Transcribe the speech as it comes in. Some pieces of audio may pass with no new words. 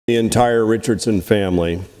The entire Richardson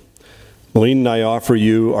family, Malene and I offer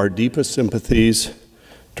you our deepest sympathies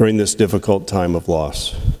during this difficult time of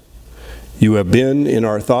loss. You have been in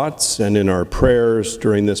our thoughts and in our prayers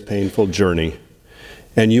during this painful journey,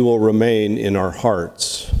 and you will remain in our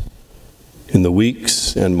hearts in the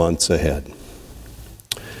weeks and months ahead.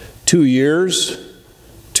 2 years,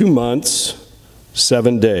 2 months,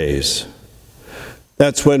 7 days.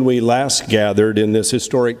 That's when we last gathered in this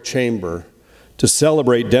historic chamber to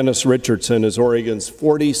celebrate Dennis Richardson as Oregon's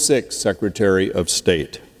 46th Secretary of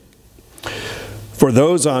State. For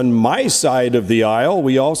those on my side of the aisle,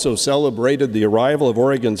 we also celebrated the arrival of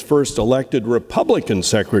Oregon's first elected Republican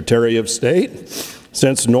Secretary of State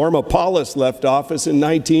since Norma Paulus left office in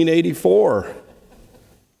 1984.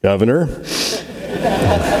 Governor.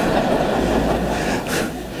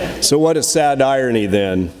 So what a sad irony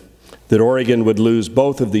then that Oregon would lose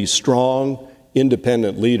both of these strong,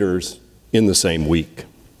 independent leaders in the same week.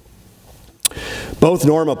 Both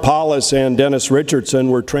Norma Paulus and Dennis Richardson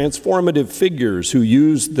were transformative figures who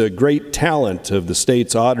used the great talent of the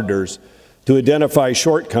state's auditors to identify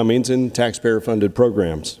shortcomings in taxpayer-funded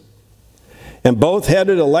programs. And both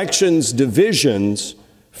headed elections divisions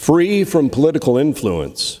free from political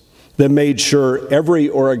influence that made sure every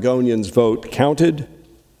Oregonian's vote counted,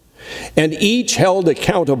 and each held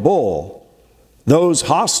accountable those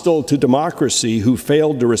hostile to democracy who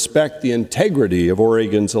failed to respect the integrity of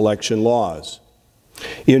Oregon's election laws.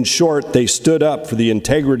 In short, they stood up for the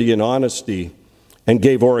integrity and honesty and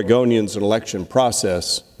gave Oregonians an election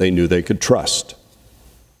process they knew they could trust.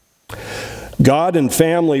 God and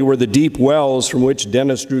family were the deep wells from which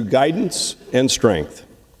Dennis drew guidance and strength.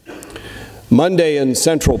 Monday in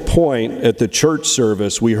Central Point at the church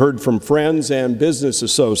service, we heard from friends and business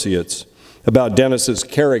associates about Dennis's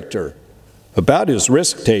character, about his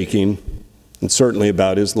risk-taking, and certainly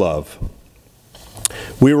about his love.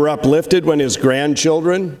 We were uplifted when his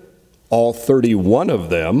grandchildren, all 31 of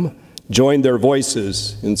them, joined their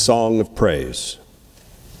voices in song of praise.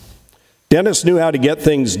 Dennis knew how to get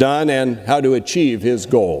things done and how to achieve his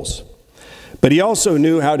goals, but he also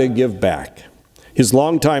knew how to give back. His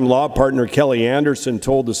longtime law partner, Kelly Anderson,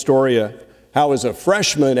 told the story of how as a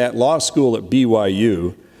freshman at law school at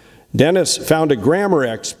BYU, Dennis found a grammar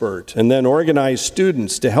expert and then organized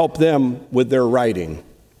students to help them with their writing.